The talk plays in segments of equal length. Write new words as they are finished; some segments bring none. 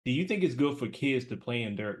Do you think it's good for kids to play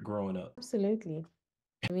in dirt growing up? Absolutely.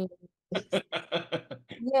 I mean,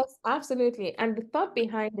 yes, absolutely. And the thought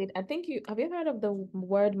behind it, I think you have you heard of the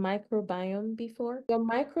word microbiome before? Your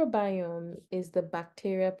microbiome is the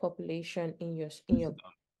bacteria population in your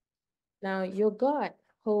now your gut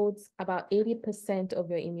holds about 80% of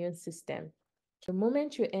your immune system. The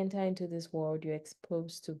moment you enter into this world, you're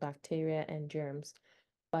exposed to bacteria and germs.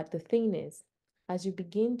 But the thing is, as you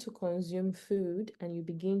begin to consume food and you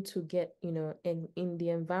begin to get, in the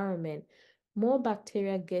environment, more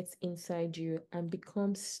bacteria gets inside you and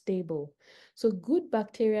becomes stable. So good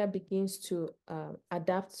bacteria begins to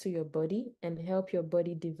adapt to your body and help your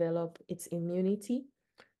body develop its immunity,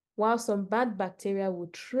 while some bad bacteria will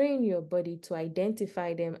train your body to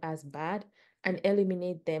identify them as bad and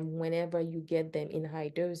eliminate them whenever you get them in high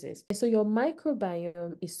doses. And so your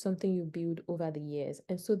microbiome is something you build over the years.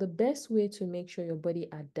 And so the best way to make sure your body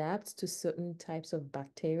adapts to certain types of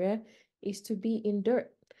bacteria is to be in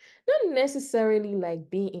dirt. Not necessarily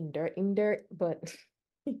like being in dirt, but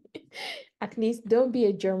at least don't be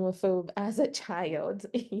a germaphobe as a child,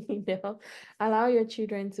 Allow your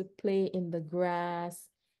children to play in the grass,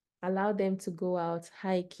 allow them to go out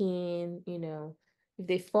hiking, if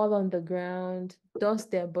they fall on the ground, dust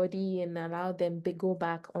their body and allow them to go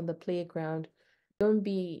back on the playground. Don't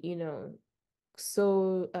be,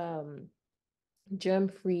 so germ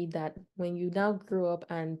free that when you now grow up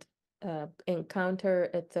and encounter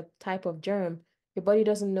a type of germ, your body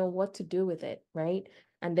doesn't know what to do with it, right?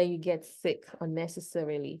 And then you get sick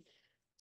unnecessarily.